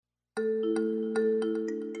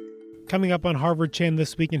Coming up on Harvard Chan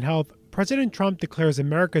This Week in Health, President Trump declares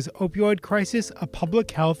America's opioid crisis a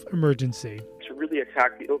public health emergency. To really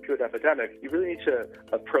attack the opioid epidemic, you really need to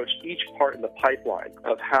approach each part in the pipeline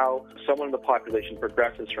of how someone in the population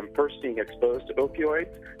progresses from first being exposed to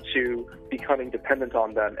opioids to becoming dependent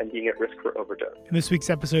on them and being at risk for overdose. In this week's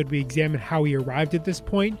episode, we examine how he arrived at this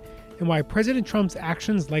point and why President Trump's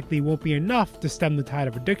actions likely won't be enough to stem the tide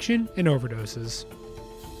of addiction and overdoses.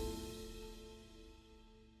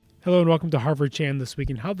 Hello and welcome to Harvard Chan This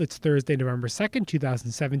Week in Health. It's Thursday, November 2nd,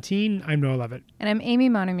 2017. I'm Noah Levitt. And I'm Amy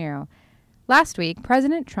Montemuro. Last week,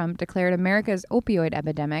 President Trump declared America's opioid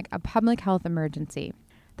epidemic a public health emergency.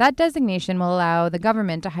 That designation will allow the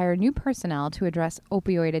government to hire new personnel to address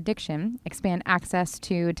opioid addiction, expand access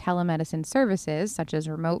to telemedicine services, such as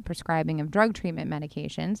remote prescribing of drug treatment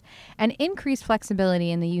medications, and increase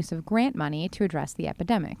flexibility in the use of grant money to address the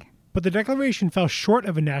epidemic. But the declaration fell short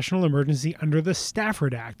of a national emergency under the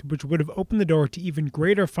Stafford Act, which would have opened the door to even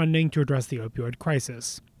greater funding to address the opioid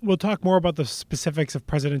crisis. We'll talk more about the specifics of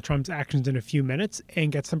President Trump's actions in a few minutes and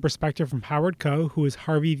get some perspective from Howard Koh, who is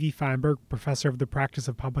Harvey V. Fineberg Professor of the Practice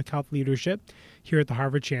of Public Health Leadership here at the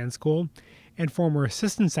Harvard Chan School and former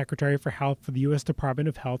Assistant Secretary for Health for the U.S. Department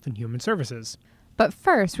of Health and Human Services. But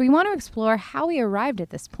first, we want to explore how we arrived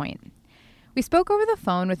at this point. We spoke over the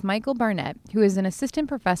phone with Michael Barnett, who is an assistant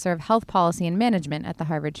professor of health policy and management at the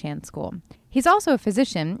Harvard Chan School. He's also a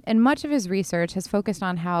physician, and much of his research has focused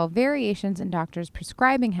on how variations in doctors'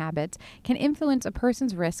 prescribing habits can influence a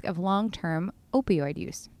person's risk of long-term opioid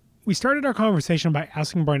use. We started our conversation by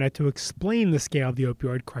asking Barnett to explain the scale of the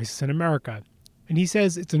opioid crisis in America, and he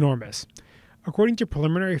says it's enormous. According to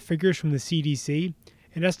preliminary figures from the CDC,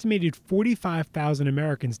 an estimated 45,000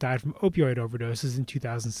 Americans died from opioid overdoses in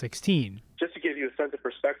 2016. Just to give you a sense of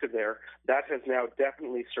perspective there, that has now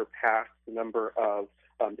definitely surpassed the number of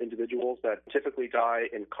individuals that typically die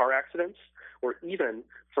in car accidents or even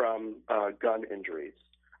from gun injuries,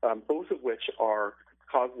 both of which are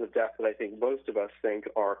causes of death that I think most of us think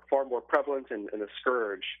are far more prevalent and a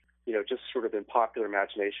scourge, just sort of in popular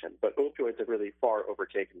imagination. But opioids have really far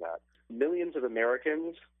overtaken that. Millions of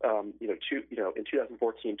Americans, in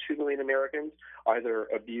 2014, 2 million Americans either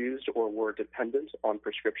abused or were dependent on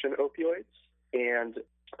prescription opioids, and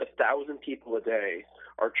 1,000 people a day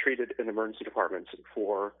are treated in emergency departments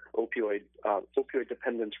for opioid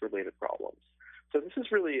dependence-related problems. So this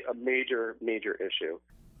is really a major, major issue.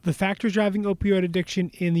 The factors driving opioid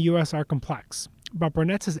addiction in the U.S. are complex, but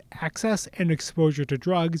Barnett says access and exposure to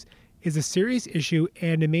drugs is a serious issue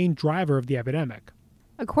and a main driver of the epidemic.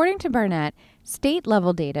 According to Barnett,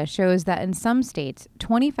 state-level data shows that in some states,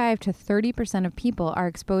 25 to 30% of people are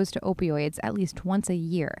exposed to opioids at least once a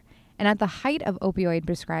year. And at the height of opioid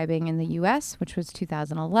prescribing in the U.S., which was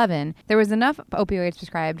 2011, there was enough opioids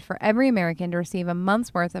prescribed for every American to receive a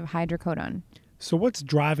month's worth of hydrocodone. So what's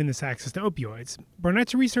driving this access to opioids?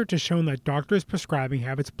 Barnett's research has shown that doctors' prescribing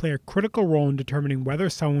habits play a critical role in determining whether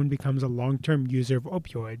someone becomes a long-term user of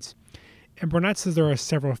opioids. And Barnett says there are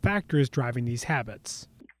several factors driving these habits.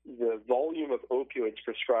 The volume of opioids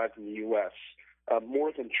prescribed in the U.S.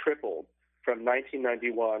 More than tripled from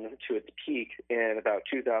 1991 to its peak in about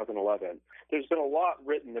 2011. There's been a lot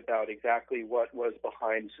written about exactly what was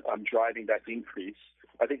behind driving that increase.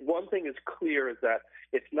 I think one thing is clear is that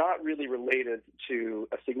it's not really related to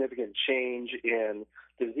a significant change in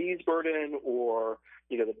disease burden or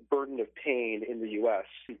the burden of pain in the U.S.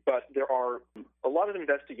 But there are a lot of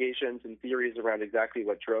investigations and theories around exactly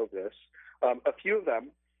what drove this. A few of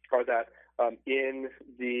them are that in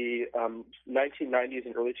the 1990s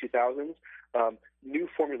and early 2000s, new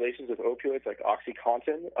formulations of opioids like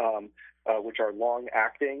OxyContin, which are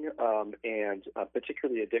long-acting and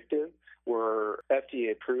particularly addictive, were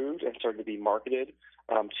FDA approved and started to be marketed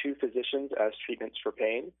to physicians as treatments for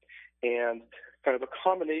pain. And kind of a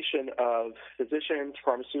combination of physicians,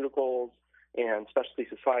 pharmaceuticals, and specialty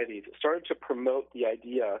societies started to promote the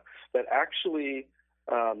idea that actually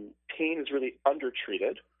pain is really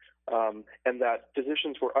undertreated. And that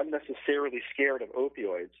physicians were unnecessarily scared of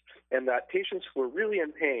opioids, and that patients who were really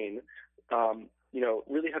in pain,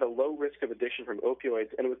 really had a low risk of addiction from opioids,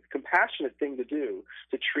 and it was a compassionate thing to do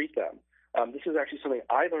to treat them. This is actually something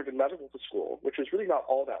I learned in medical school, which was really not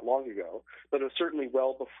all that long ago, but it was certainly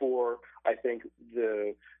well before, I think,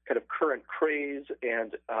 the kind of current craze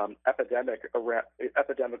and epidemic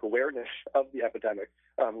awareness of the epidemic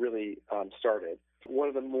really started. One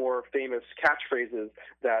of the more famous catchphrases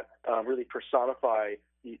that really personify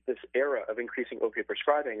this era of increasing opioid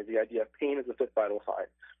prescribing is the idea of pain is the fifth vital sign,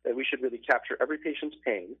 that we should really capture every patient's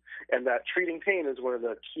pain, and that treating pain is one of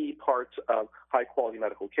the key parts of high-quality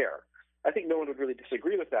medical care. I think no one would really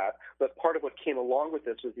disagree with that, but part of what came along with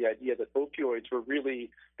this was the idea that opioids were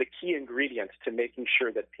really the key ingredient to making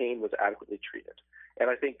sure that pain was adequately treated. And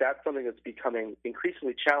I think that's something that's becoming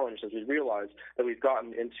increasingly challenged as we realize that we've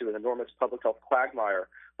gotten into an enormous public health quagmire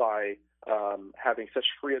by having such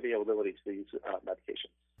free availability to these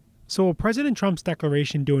medications. So will President Trump's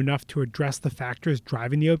declaration do enough to address the factors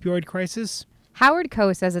driving the opioid crisis? Howard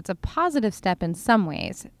Koh says it's a positive step in some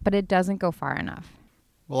ways, but it doesn't go far enough.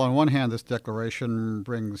 Well, on one hand, this declaration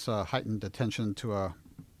brings heightened attention to a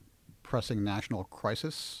pressing national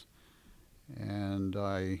crisis. And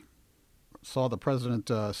I saw the president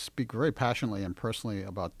speak very passionately and personally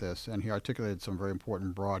about this, and he articulated some very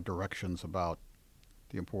important broad directions about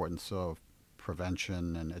the importance of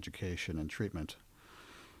prevention and education and treatment.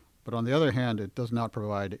 But on the other hand, it does not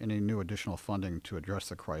provide any new additional funding to address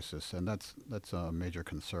the crisis, and that's a major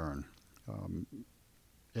concern.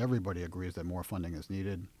 Everybody agrees that more funding is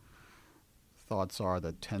needed. Thoughts are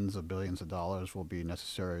that tens of billions of dollars will be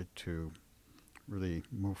necessary to really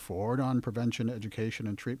move forward on prevention, education,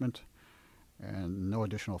 and treatment, and no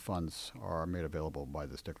additional funds are made available by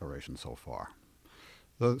this declaration so far.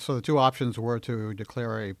 So the two options were to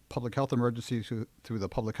declare a public health emergency through the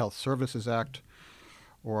Public Health Services Act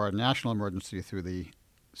or a national emergency through the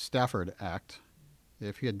Stafford Act.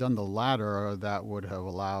 If he had done the latter, that would have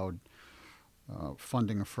allowed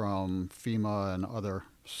funding from FEMA and other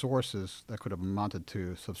sources that could have amounted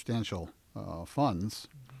to substantial funds.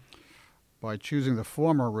 By choosing the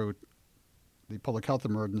former route, the public health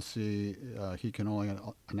emergency, he can only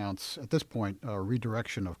announce at this point a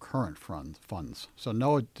redirection of current funds. So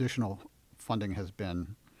no additional funding has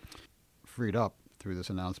been freed up through this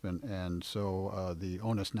announcement, and so the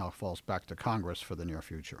onus now falls back to Congress for the near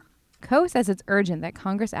future. Koh says it's urgent that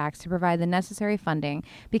Congress acts to provide the necessary funding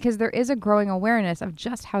because there is a growing awareness of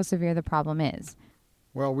just how severe the problem is.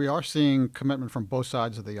 Well, we are seeing commitment from both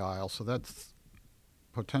sides of the aisle, so that's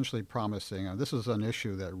potentially promising. This is an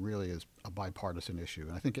issue that really is a bipartisan issue,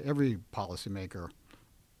 and I think every policymaker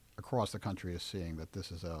across the country is seeing that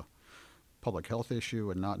this is a public health issue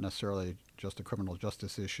and not necessarily just a criminal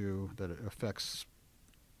justice issue, that it affects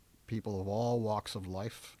people of all walks of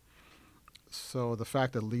life. So the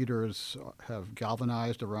fact that leaders have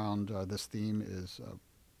galvanized around this theme is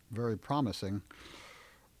very promising.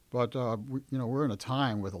 But we're in a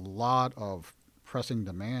time with a lot of pressing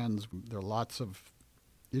demands. There are lots of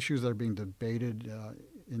issues that are being debated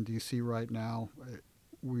in D.C. right now.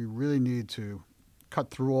 We really need to cut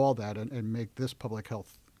through all that and make this public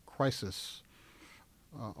health crisis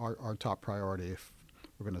our top priority if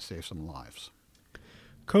we're going to save some lives.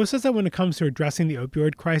 Koh says that when it comes to addressing the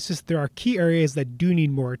opioid crisis, there are key areas that do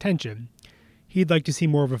need more attention. He'd like to see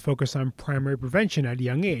more of a focus on primary prevention at a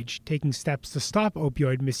young age, taking steps to stop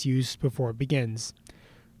opioid misuse before it begins.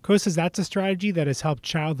 Koh says that's a strategy that has helped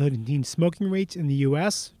childhood and teen smoking rates in the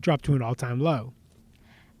U.S. drop to an all-time low.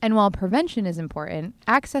 And while prevention is important,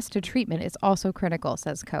 access to treatment is also critical,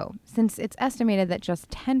 says Koh, since it's estimated that just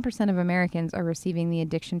 10% of Americans are receiving the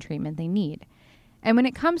addiction treatment they need. And when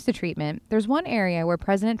it comes to treatment, there's one area where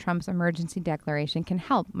President Trump's emergency declaration can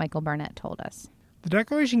help, Michael Barnett told us. The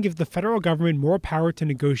declaration gives the federal government more power to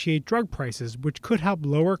negotiate drug prices, which could help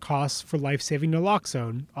lower costs for life-saving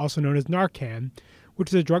naloxone, also known as Narcan, which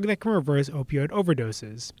is a drug that can reverse opioid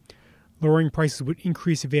overdoses. Lowering prices would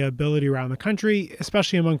increase availability around the country,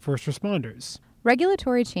 especially among first responders.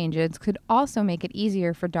 Regulatory changes could also make it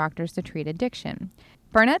easier for doctors to treat addiction.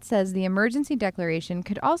 Barnett says the emergency declaration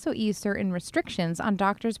could also ease certain restrictions on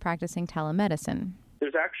doctors practicing telemedicine.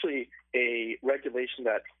 There's actually a regulation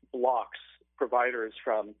that blocks providers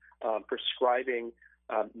from prescribing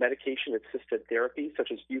medication-assisted therapy,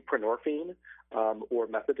 such as buprenorphine or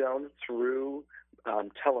methadone, through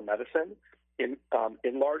telemedicine,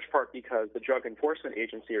 in large part because the Drug Enforcement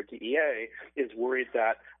Agency, or DEA, is worried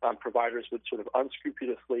that providers would sort of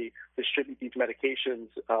unscrupulously distribute these medications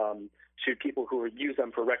to people who use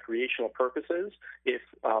them for recreational purposes if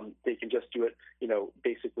they can just do it,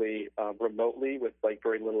 basically remotely with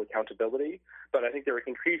very little accountability. But I think there are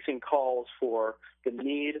increasing calls for the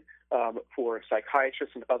need for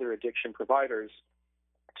psychiatrists and other addiction providers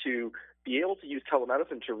to be able to use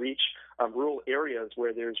telemedicine to reach rural areas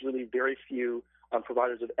where there's really very few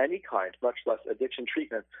providers of any kind, much less addiction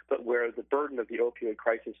treatment, but where the burden of the opioid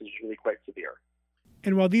crisis is really quite severe.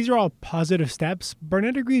 And while these are all positive steps,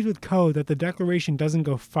 Barnett agrees with Koh that the declaration doesn't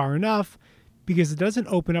go far enough because it doesn't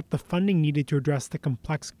open up the funding needed to address the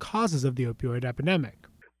complex causes of the opioid epidemic.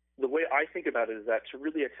 The way I think about it is that to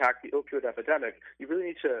really attack the opioid epidemic, you really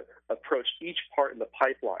need to approach each part in the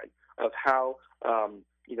pipeline of how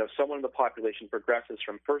someone in the population progresses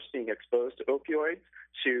from first being exposed to opioids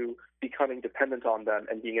to becoming dependent on them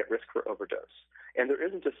and being at risk for overdose. And there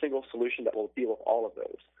isn't a single solution that will deal with all of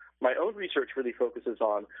those. My own research really focuses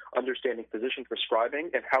on understanding physician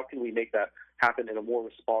prescribing and how can we make that happen in a more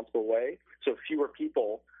responsible way so fewer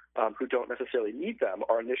people who don't necessarily need them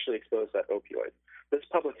are initially exposed to that opioid. This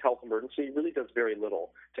public health emergency really does very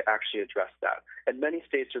little to actually address that. And many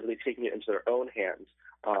states are really taking it into their own hands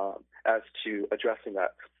as to addressing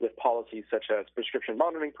that with policies such as prescription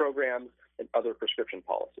monitoring programs and other prescription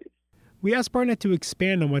policies. We asked Barnett to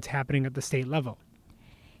expand on what's happening at the state level.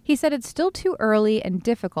 He said it's still too early and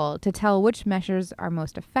difficult to tell which measures are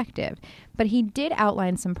most effective, but he did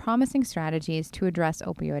outline some promising strategies to address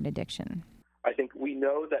opioid addiction. I think we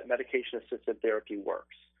know that medication-assisted therapy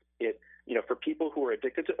works. For people who are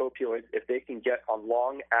addicted to opioids, if they can get on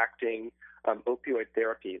long-acting opioid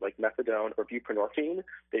therapy like methadone or buprenorphine,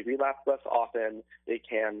 they relapse less often. They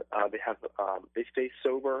stay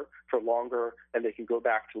sober for longer, and they can go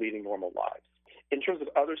back to leading normal lives. In terms of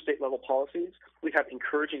other state-level policies, we have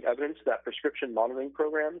encouraging evidence that prescription monitoring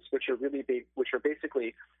programs, which are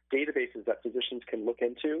basically databases that physicians can look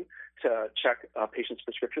into to check a patient's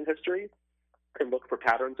prescription history and look for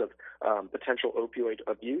patterns of potential opioid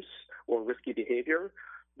abuse or risky behavior.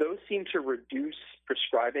 Those seem to reduce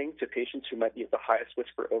prescribing to patients who might be at the highest risk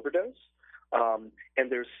for overdose. And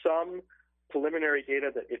there's some preliminary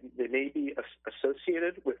data that they may be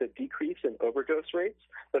associated with a decrease in overdose rates,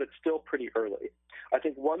 but it's still pretty early. I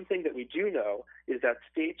think one thing that we do know is that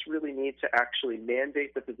states really need to actually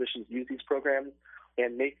mandate that physicians use these programs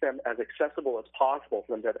and make them as accessible as possible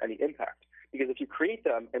for them to have any impact. Because if you create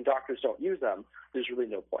them and doctors don't use them, there's really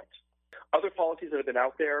no point. Other policies that have been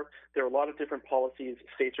out there are a lot of different policies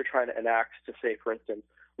states are trying to enact to say, for instance,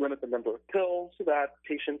 limit the number of pills that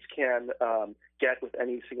patients can get with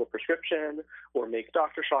any single prescription, or make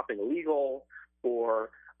doctor shopping illegal, or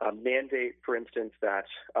mandate, for instance, that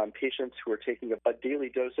patients who are taking a daily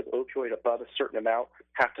dose of opioid above a certain amount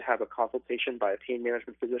have to have a consultation by a pain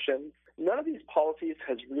management physician. None of these policies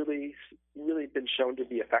has really been shown to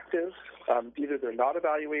be effective. Either they're not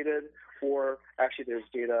evaluated, or actually there's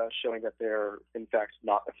data showing that they're, in fact,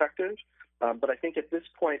 not effective. But I think at this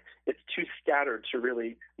point, it's too scattered to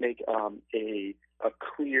really make a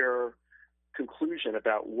clear conclusion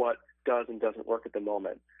about what does and doesn't work at the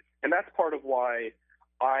moment. And that's part of why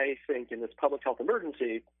I think in this public health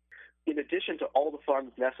emergency, in addition to all the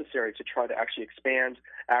funds necessary to try to actually expand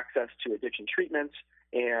access to addiction treatment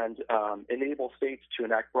and enable states to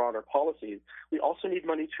enact broader policies, we also need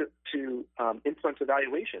money to implement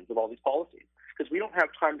evaluations of all these policies, because we don't have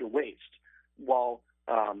time to waste while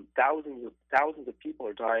thousands of people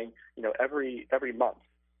are dying, every month,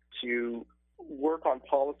 to work on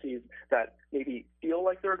policies that maybe feel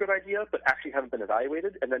like they're a good idea but actually haven't been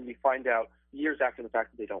evaluated, and then we find out years after the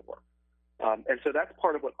fact that they don't work. And so that's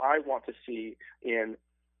part of what I want to see in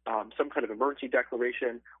some kind of emergency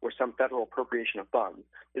declaration or some federal appropriation of funds,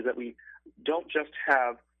 is that we don't just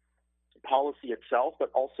have policy itself,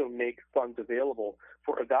 but also make funds available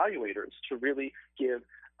for evaluators to really give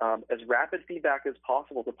as rapid feedback as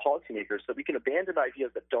possible to policymakers so we can abandon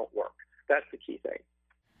ideas that don't work. That's the key thing.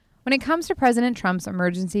 When it comes to President Trump's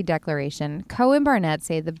emergency declaration, Koh and Barnett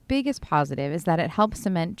say the biggest positive is that it helps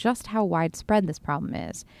cement just how widespread this problem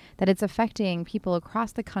is, that it's affecting people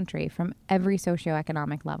across the country from every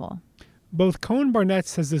socioeconomic level. Both Koh and Barnett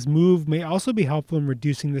says this move may also be helpful in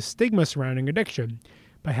reducing the stigma surrounding addiction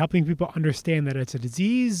by helping people understand that it's a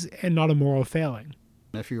disease and not a moral failing.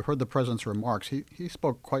 If you heard the president's remarks, he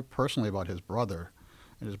spoke quite personally about his brother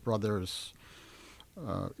and his brother's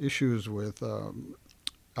issues with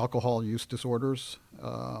alcohol use disorders.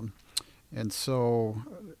 And so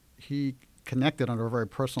he connected on a very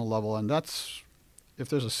personal level. And that's, if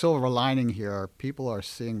there's a silver lining here, people are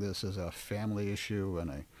seeing this as a family issue and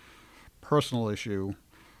a personal issue,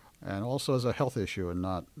 and also as a health issue and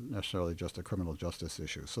not necessarily just a criminal justice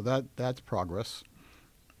issue. So that's progress.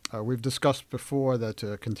 We've discussed before that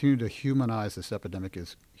to continue to humanize this epidemic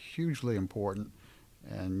is hugely important,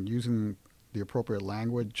 and using the appropriate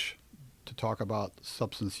language to talk about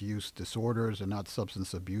substance use disorders and not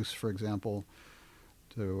substance abuse, for example,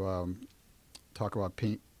 to talk about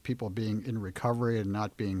people being in recovery and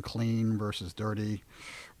not being clean versus dirty.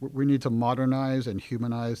 We need to modernize and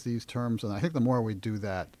humanize these terms, and I think the more we do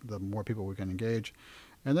that, the more people we can engage.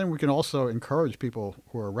 And then we can also encourage people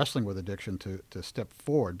who are wrestling with addiction to step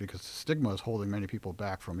forward, because stigma is holding many people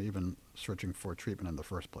back from even searching for treatment in the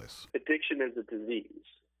first place. Addiction is a disease,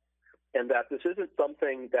 and that this isn't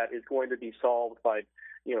something that is going to be solved by,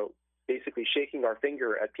 basically shaking our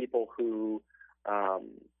finger at people who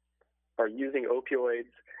are using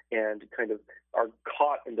opioids and kind of are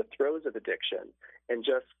caught in the throes of addiction and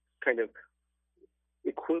just kind of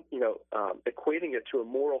equating it to a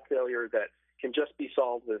moral failure that can just be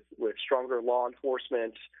solved with stronger law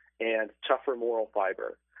enforcement and tougher moral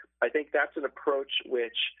fiber. I think that's an approach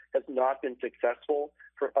which has not been successful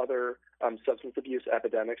for other substance abuse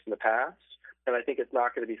epidemics in the past, and I think it's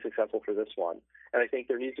not going to be successful for this one. And I think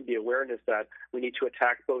there needs to be awareness that we need to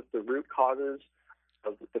attack both the root causes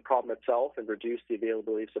of the problem itself and reduce the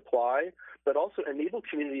availability of supply, but also enable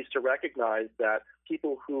communities to recognize that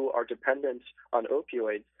people who are dependent on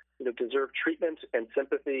opioids deserve treatment and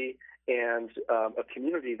sympathy and a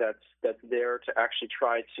community that's there to actually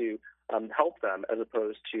try to help them as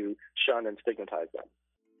opposed to shun and stigmatize them.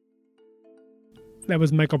 That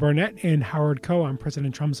was Michael Barnett and Howard Koh on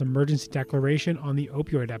President Trump's emergency declaration on the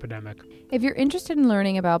opioid epidemic. If you're interested in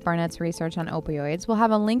learning about Barnett's research on opioids, we'll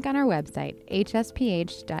have a link on our website,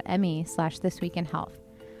 hsph.me/thisweekinhealth.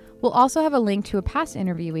 We'll also have a link to a past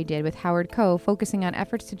interview we did with Howard Koh focusing on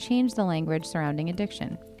efforts to change the language surrounding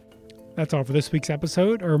addiction. That's all for this week's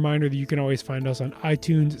episode. A reminder that you can always find us on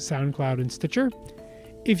iTunes, SoundCloud, and Stitcher.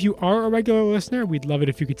 If you are a regular listener, we'd love it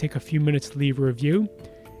if you could take a few minutes to leave a review.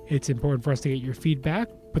 It's important for us to get your feedback,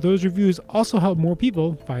 but those reviews also help more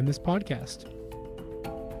people find this podcast.